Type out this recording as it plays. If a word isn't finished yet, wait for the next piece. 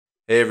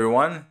Hey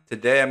everyone,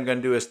 today I'm going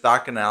to do a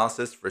stock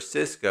analysis for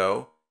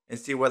Cisco and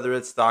see whether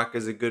its stock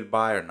is a good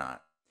buy or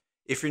not.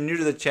 If you're new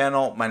to the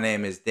channel, my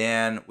name is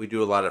Dan. We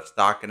do a lot of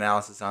stock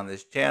analysis on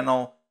this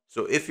channel.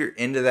 So if you're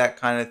into that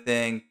kind of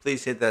thing,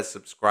 please hit that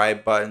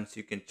subscribe button so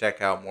you can check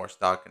out more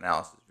stock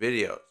analysis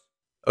videos.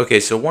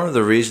 Okay, so one of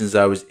the reasons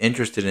I was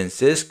interested in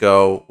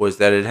Cisco was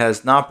that it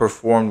has not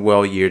performed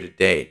well year to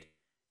date.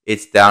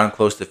 It's down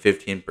close to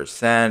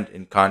 15%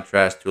 in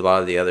contrast to a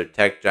lot of the other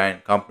tech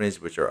giant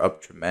companies, which are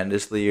up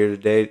tremendously year to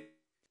date.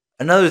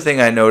 Another thing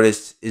I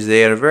noticed is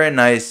they had a very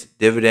nice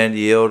dividend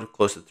yield,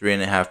 close to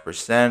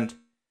 3.5%.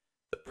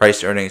 The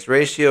price earnings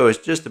ratio is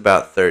just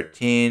about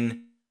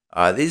 13.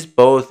 These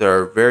both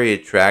are very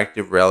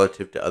attractive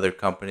relative to other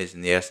companies in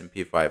the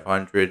S&P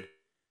 500.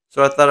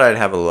 So I thought I'd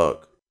have a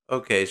look.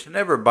 Okay, so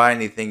never buy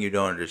anything you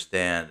don't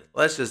understand.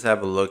 Let's just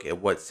have a look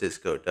at what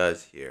Cisco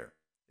does here.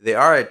 They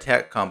are a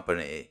tech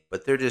company,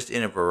 but they're just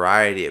in a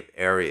variety of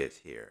areas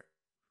here.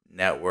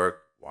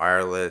 Network,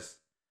 wireless,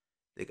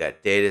 they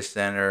got data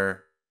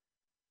center.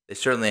 They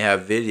certainly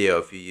have video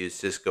if you use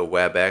Cisco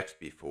WebEx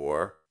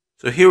before.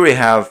 So here we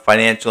have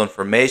financial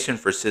information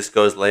for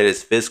Cisco's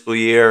latest fiscal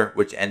year,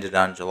 which ended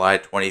on July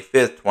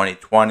 25th,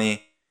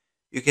 2020.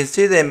 You can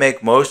see they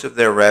make most of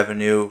their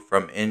revenue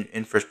from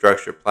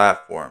infrastructure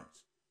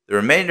platforms. The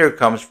remainder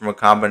comes from a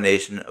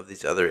combination of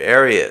these other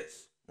areas.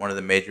 One of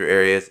the major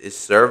areas is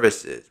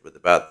services with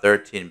about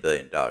 $13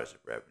 billion of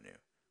revenue,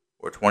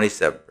 or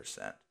 27%.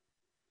 Then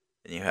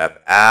you have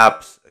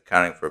apps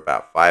accounting for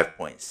about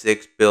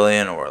 $5.6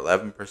 billion, or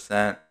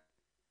 11%.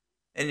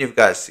 And you've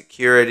got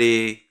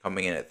security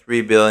coming in at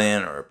 $3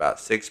 billion, or about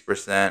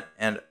 6%,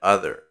 and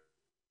other.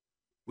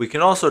 We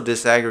can also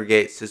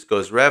disaggregate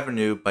Cisco's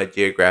revenue by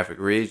geographic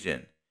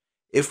region.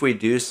 If we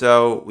do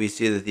so, we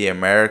see that the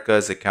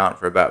Americas account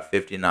for about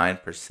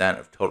 59%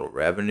 of total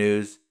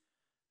revenues.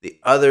 The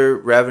other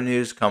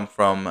revenues come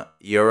from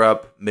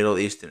Europe, Middle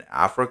East, and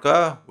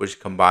Africa,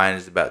 which combined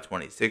is about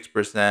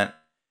 26%.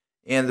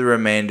 And the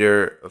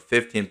remainder of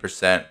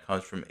 15%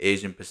 comes from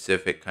Asian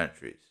Pacific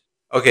countries.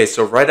 Okay,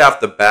 so right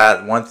off the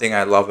bat, one thing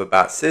I love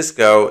about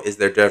Cisco is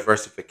their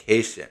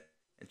diversification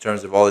in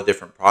terms of all the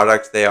different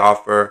products they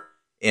offer.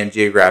 And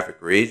geographic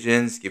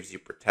regions gives you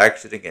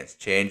protection against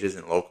changes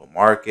in local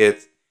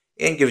markets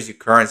and gives you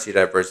currency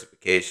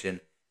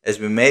diversification,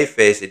 as we may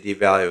face a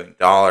devaluing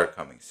dollar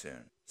coming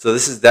soon. So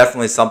this is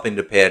definitely something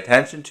to pay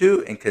attention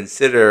to and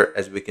consider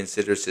as we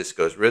consider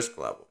Cisco's risk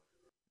level.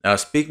 Now,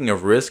 speaking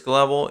of risk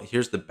level,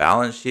 here's the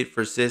balance sheet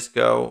for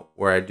Cisco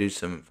where I do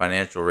some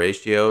financial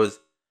ratios.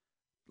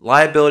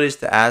 Liabilities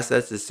to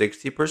assets is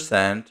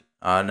 60%.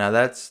 Now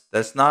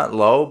that's not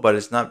low, but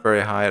it's not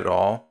very high at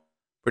all.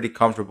 Pretty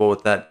comfortable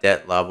with that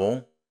debt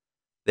level.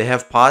 They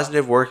have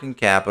positive working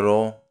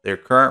capital. Their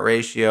current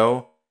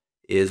ratio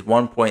is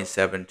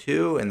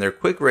 1.72 and their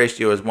quick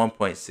ratio is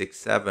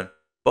 1.67,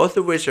 both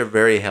of which are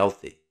very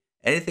healthy.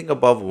 Anything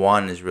above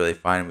 1 is really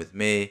fine with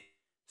me.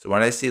 So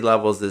when I see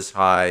levels this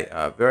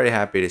high, very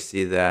happy to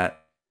see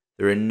that.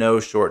 They're in no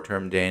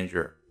short-term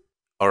danger.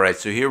 Alright,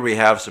 so here we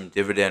have some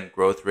dividend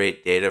growth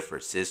rate data for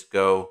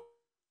Cisco.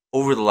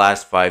 Over the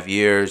last 5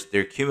 years,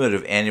 their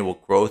cumulative annual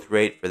growth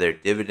rate for their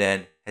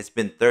dividend has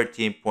been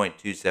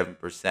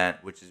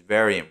 13.27%, which is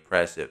very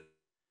impressive.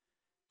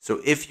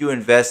 So if you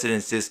invested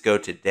in Cisco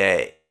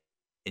today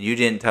and you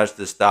didn't touch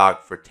the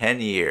stock for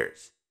 10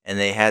 years and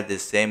they had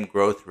this same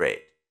growth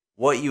rate,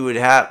 what would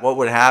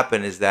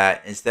happen is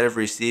that instead of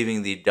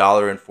receiving the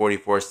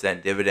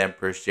 $1.44 dividend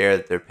per share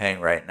that they're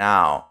paying right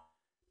now,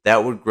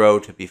 that would grow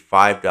to be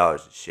 $5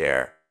 a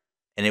share.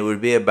 And it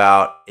would be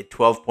about a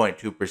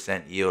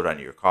 12.2% yield on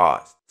your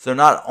cost. So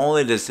not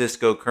only does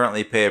Cisco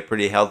currently pay a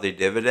pretty healthy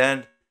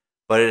dividend,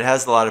 but it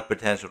has a lot of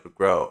potential to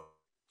grow.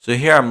 So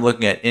here I'm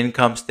looking at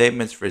income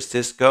statements for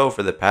Cisco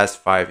for the past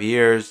 5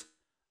 years.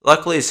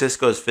 Luckily,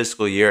 Cisco's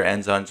fiscal year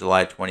ends on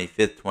July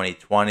 25th,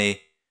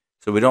 2020,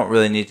 so we don't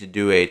really need to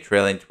do a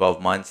trailing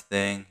 12 months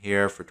thing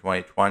here for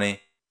 2020.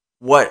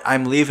 What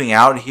I'm leaving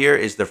out here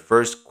is the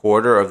first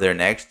quarter of their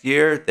next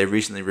year. They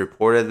recently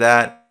reported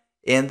that,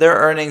 and their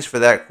earnings for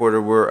that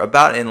quarter were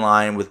about in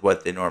line with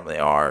what they normally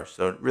are,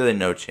 so really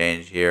no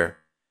change here.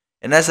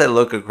 And as I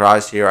look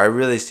across here, I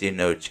really see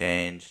no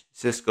change.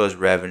 Cisco's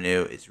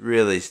revenue is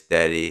really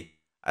steady.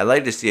 I'd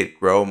like to see it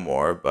grow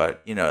more,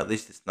 but at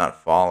least it's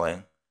not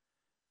falling.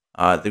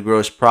 The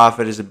gross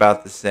profit is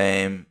about the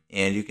same,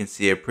 and you can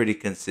see a pretty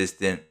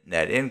consistent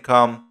net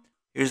income.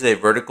 Here's a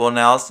vertical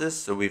analysis.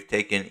 So we've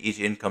taken each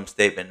income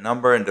statement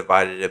number and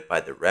divided it by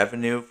the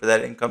revenue for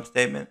that income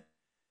statement.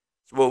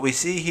 So what we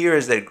see here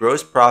is that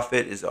gross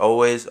profit is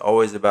always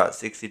about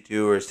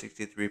 62 or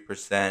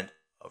 63%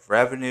 of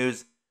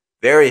revenues.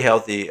 Very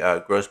healthy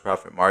gross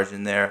profit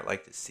margin there. I'd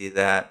like to see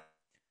that.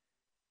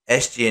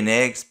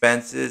 SG&A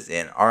expenses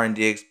and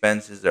R&D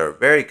expenses are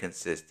very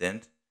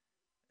consistent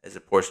as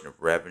a portion of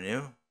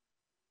revenue.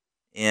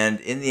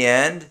 And in the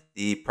end,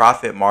 the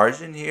profit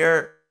margin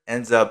here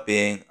ends up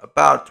being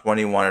about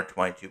 21 or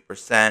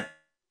 22%,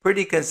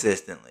 pretty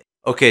consistently.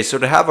 Okay, so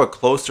to have a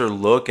closer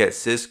look at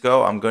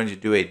Cisco, I'm going to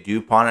do a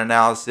DuPont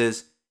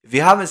analysis If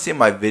you haven't seen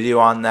my video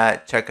on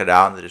that, check it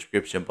out in the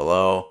description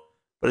below.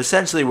 But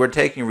essentially, we're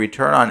taking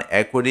return on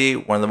equity,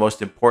 one of the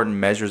most important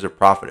measures of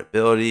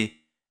profitability,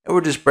 and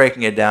we're just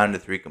breaking it down into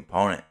 3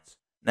 components.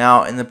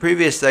 Now, in the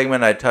previous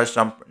segment, I touched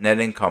on net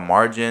income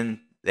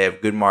margin. They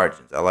have good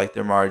margins. I like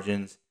their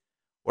margins.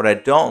 What I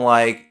don't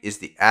like is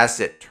the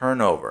asset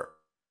turnover.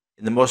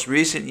 In the most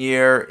recent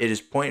year, it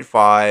is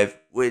 0.5,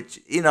 which,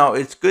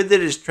 it's good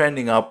that it's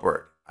trending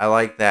upward. I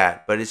like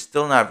that, but it's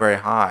still not very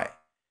high.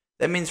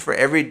 That means for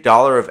every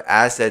dollar of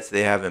assets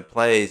they have in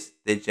place,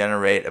 they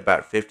generate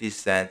about 50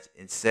 cents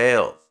in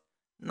sales.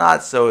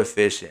 Not so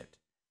efficient.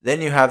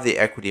 Then you have the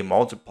equity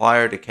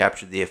multiplier to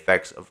capture the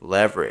effects of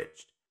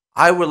leverage.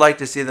 I would like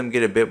to see them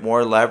get a bit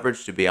more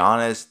leverage, to be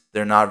honest.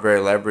 They're not very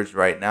leveraged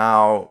right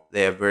now.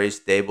 They have very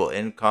stable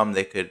income.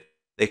 They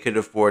could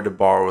afford to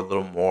borrow a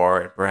little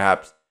more and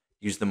perhaps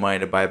use the money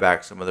to buy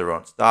back some of their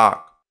own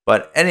stock.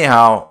 But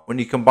anyhow, when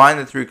you combine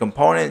the 3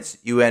 components,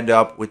 you end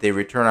up with a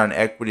return on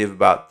equity of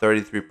about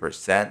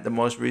 33% the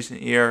most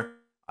recent year.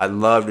 I'd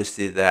love to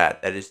see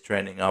that. That is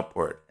trending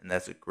upward, and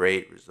that's a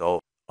great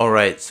result. All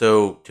right,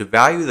 so to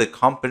value the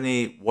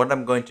company, what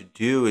I'm going to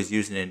do is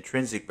use an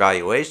intrinsic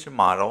valuation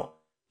model.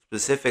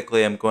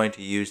 Specifically, I'm going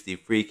to use the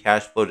free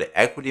cash flow to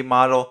equity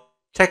model.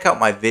 Check out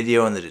my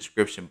video in the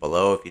description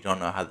below if you don't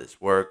know how this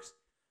works.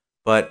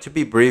 But to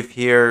be brief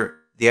here,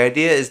 the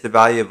idea is the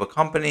value of a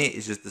company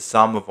is just the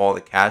sum of all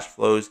the cash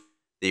flows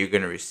that you're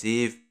going to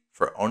receive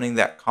for owning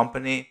that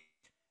company.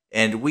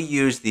 And we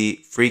use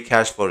the free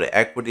cash flow to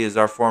equity as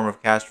our form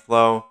of cash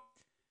flow.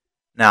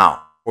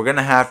 Now, we're going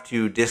to have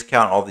to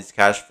discount all these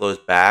cash flows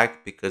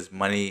back because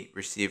money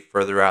received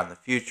further out in the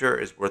future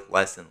is worth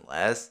less and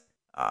less.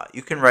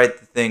 You can write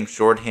the thing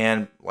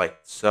shorthand like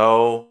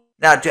so.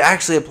 Now, to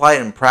actually apply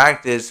it in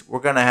practice, we're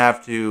going to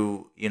have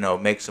to,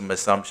 make some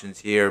assumptions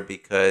here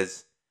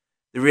because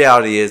the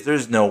reality is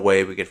there's no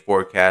way we could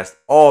forecast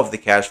all of the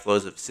cash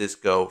flows of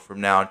Cisco from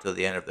now until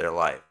the end of their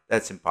life.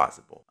 That's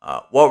impossible.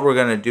 What we're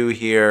going to do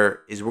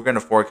here is we're going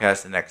to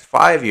forecast the next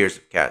 5 years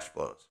of cash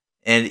flows.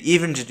 And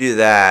even to do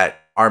that,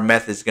 our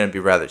method is going to be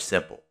rather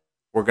simple.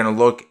 We're going to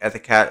look at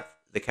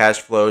the cash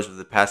flows of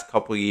the past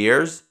couple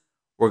years.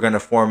 We're going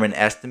to form an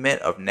estimate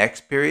of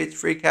next period's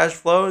free cash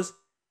flows.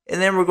 And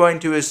then we're going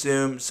to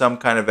assume some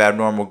kind of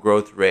abnormal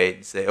growth rate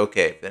and say,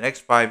 okay, for the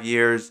next 5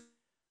 years,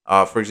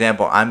 for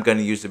example, I'm going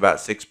to use about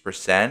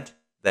 6%.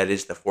 That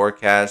is the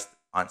forecast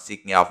on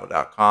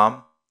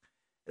seekingalpha.com.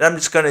 And I'm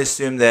just going to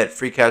assume that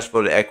free cash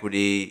flow to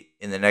equity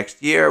in the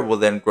next year will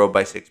then grow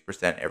by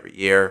 6% every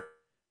year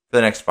for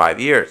the next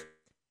 5 years.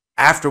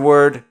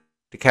 Afterward,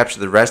 to capture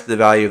the rest of the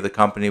value of the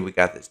company, we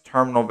got this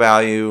terminal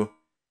value,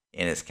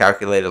 and it's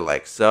calculated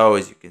like so,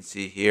 as you can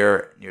see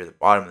here near the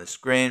bottom of the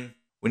screen.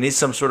 We need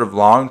some sort of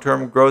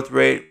long-term growth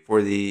rate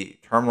for the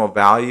terminal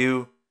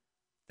value.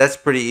 That's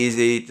pretty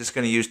easy. Just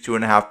going to use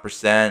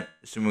 2.5%,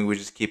 assuming we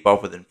just keep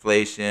up with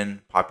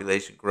inflation,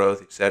 population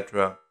growth,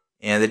 etc.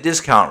 And the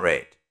discount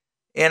rate.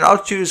 And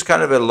I'll choose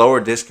kind of a lower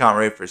discount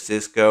rate for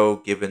Cisco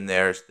given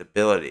their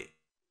stability.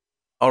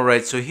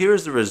 Alright, so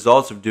here's the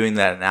results of doing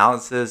that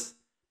analysis.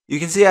 You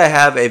can see I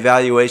have a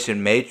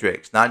valuation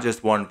matrix, not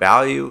just one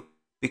value,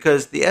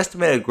 because the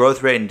estimated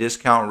growth rate and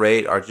discount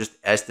rate are just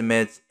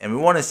estimates, and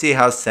we want to see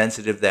how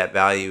sensitive that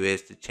value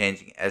is to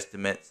changing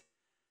estimates.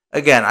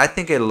 Again, I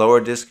think a lower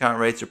discount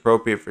rate is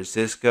appropriate for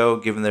Cisco,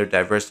 given their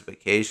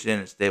diversification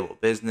and stable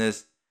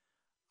business.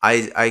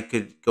 I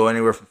could go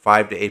anywhere from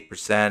 5 to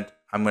 8%.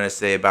 I'm going to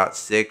say about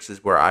 6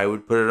 is where I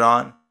would put it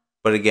on.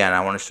 But again,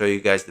 I want to show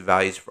you guys the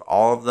values for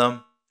all of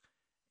them.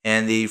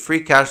 And the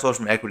free cash flow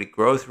from equity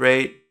growth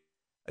rate,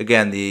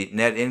 again, the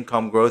net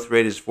income growth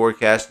rate is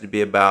forecasted to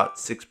be about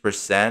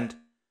 6%.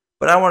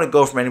 But I want to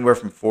go from anywhere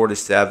from 4 to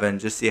 7,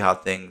 just see how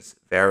things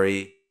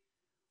vary.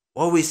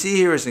 What we see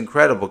here is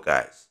incredible,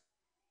 guys.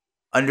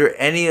 Under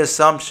any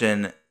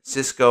assumption,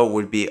 Cisco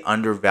would be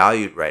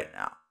undervalued right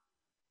now.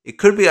 It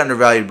could be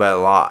undervalued by a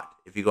lot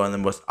if you go on the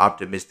most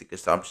optimistic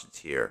assumptions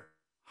here.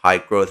 High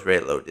growth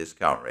rate, low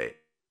discount rate.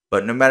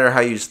 But no matter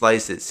how you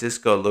slice it,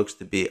 Cisco looks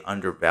to be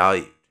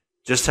undervalued.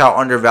 Just how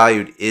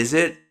undervalued is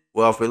it?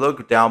 Well, if we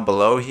look down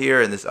below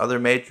here in this other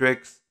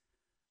matrix,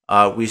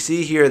 we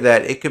see here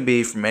that it can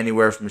be from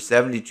anywhere from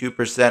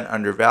 72%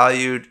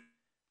 undervalued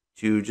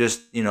to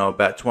just,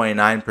 about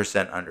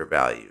 29%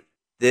 undervalued.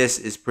 This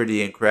is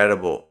pretty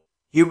incredible.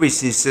 Here we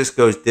see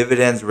Cisco's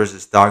dividends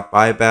versus stock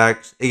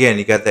buybacks. Again,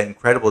 you got that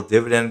incredible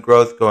dividend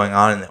growth going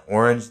on in the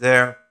orange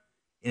there.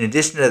 In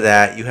addition to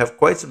that, you have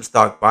quite some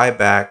stock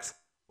buybacks.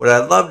 What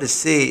I'd love to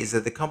see is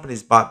that the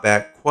company's bought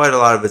back quite a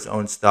lot of its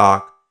own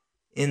stock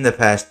in the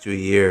past 2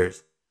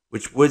 years,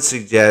 which would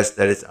suggest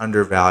that it's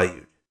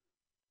undervalued.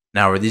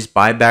 Now, are these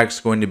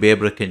buybacks going to be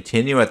able to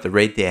continue at the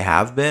rate they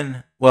have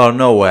been? Well,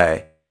 no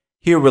way.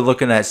 Here we're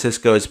looking at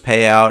Cisco's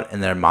payout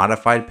and their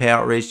modified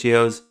payout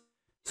ratios.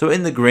 So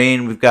in the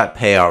green, we've got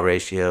payout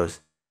ratios.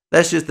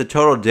 That's just the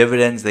total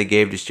dividends they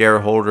gave to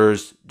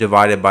shareholders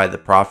divided by the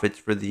profits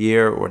for the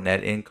year or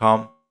net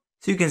income.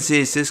 So you can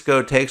see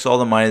Cisco takes all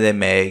the money they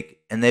make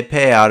and they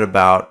pay out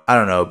about,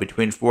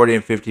 between 40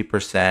 and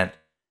 50%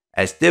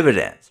 as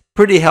dividends.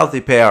 pretty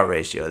healthy payout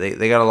ratio.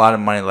 They got a lot of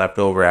money left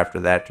over after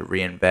that to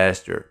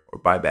reinvest or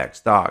buy back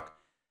stock.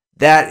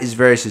 That is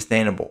very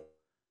sustainable.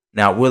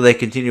 Now, will they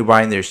continue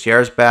buying their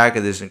shares back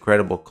at this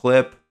incredible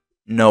clip?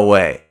 No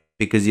way.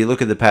 Because you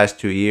look at the past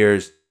 2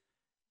 years,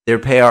 their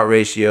payout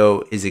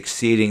ratio is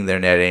exceeding their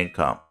net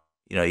income.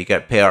 You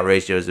got payout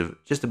ratios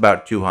of just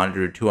about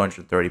 200,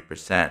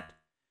 230%.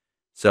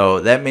 So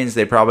that means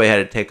they probably had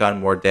to take on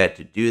more debt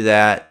to do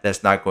that.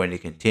 That's not going to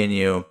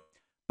continue.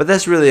 But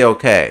that's really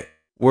okay.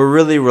 We're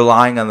really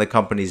relying on the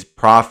company's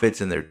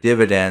profits and their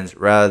dividends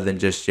rather than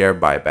just share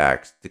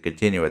buybacks to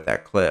continue at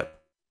that clip.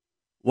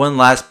 One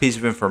last piece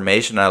of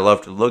information I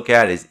love to look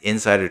at is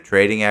insider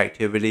trading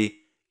activity.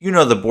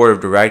 The board of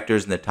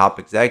directors and the top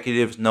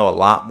executives know a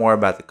lot more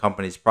about the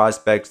company's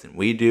prospects than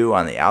we do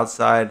on the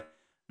outside,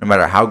 no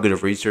matter how good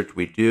of research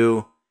we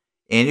do.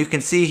 And you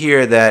can see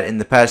here that in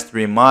the past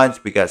 3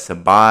 months, we got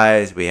some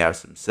buys, we have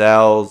some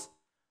sells.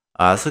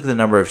 Let's look at the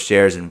number of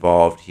shares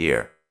involved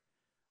here.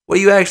 What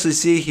you actually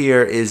see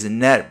here is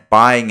net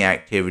buying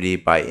activity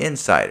by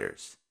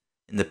insiders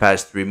in the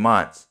past 3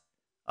 months.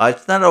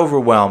 It's not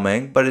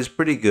overwhelming, but it's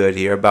pretty good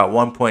here. About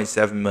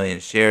 1.7 million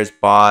shares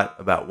bought,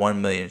 about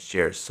 1 million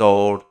shares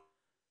sold.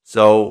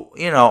 So,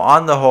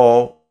 on the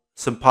whole,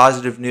 some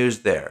positive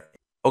news there.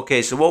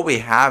 Okay, so what we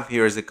have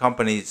here is a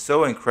company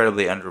so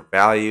incredibly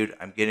undervalued.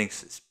 I'm getting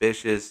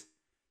suspicious.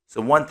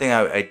 So one thing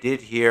I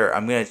did here,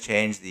 I'm going to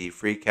change the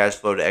free cash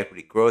flow to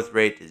equity growth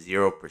rate to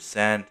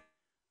 0%.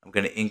 I'm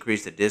going to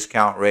increase the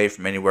discount rate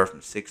from anywhere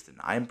from 6 to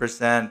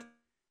 9%.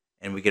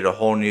 And we get a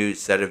whole new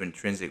set of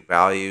intrinsic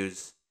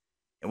values.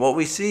 And what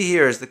we see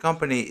here is the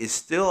company is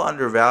still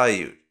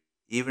undervalued,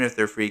 even if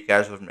their free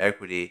cash flow from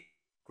equity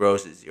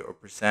grows at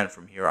 0%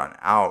 from here on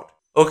out.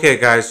 Okay,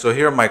 guys, so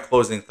here are my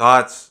closing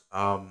thoughts.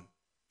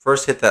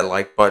 First, hit that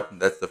like button.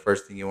 That's the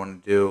first thing you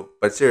want to do.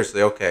 But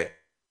seriously, okay,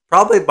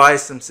 probably buy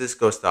some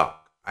Cisco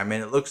stock. I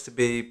mean, it looks to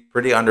be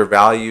pretty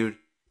undervalued.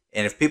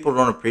 And if people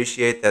don't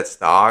appreciate that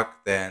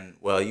stock, then,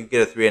 well, you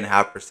get a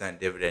 3.5%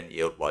 dividend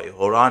yield while you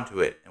hold on to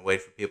it and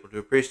wait for people to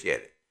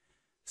appreciate it.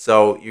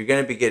 So you're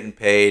going to be getting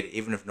paid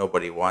even if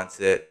nobody wants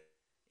it.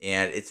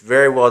 And it's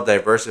very well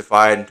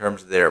diversified in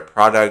terms of their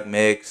product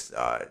mix.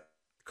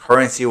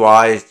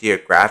 Currency-wise,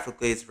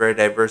 geographically, it's very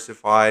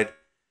diversified.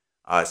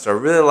 So I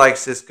really like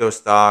Cisco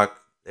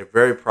stock. They're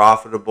very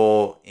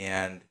profitable,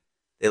 and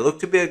they look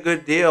to be a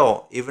good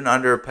deal, even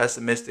under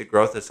pessimistic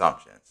growth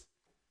assumptions.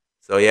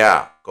 So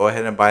yeah, go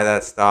ahead and buy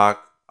that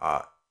stock.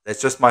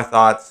 That's just my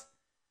thoughts.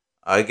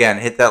 Again,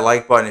 hit that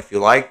like button if you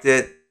liked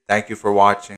it. Thank you for watching.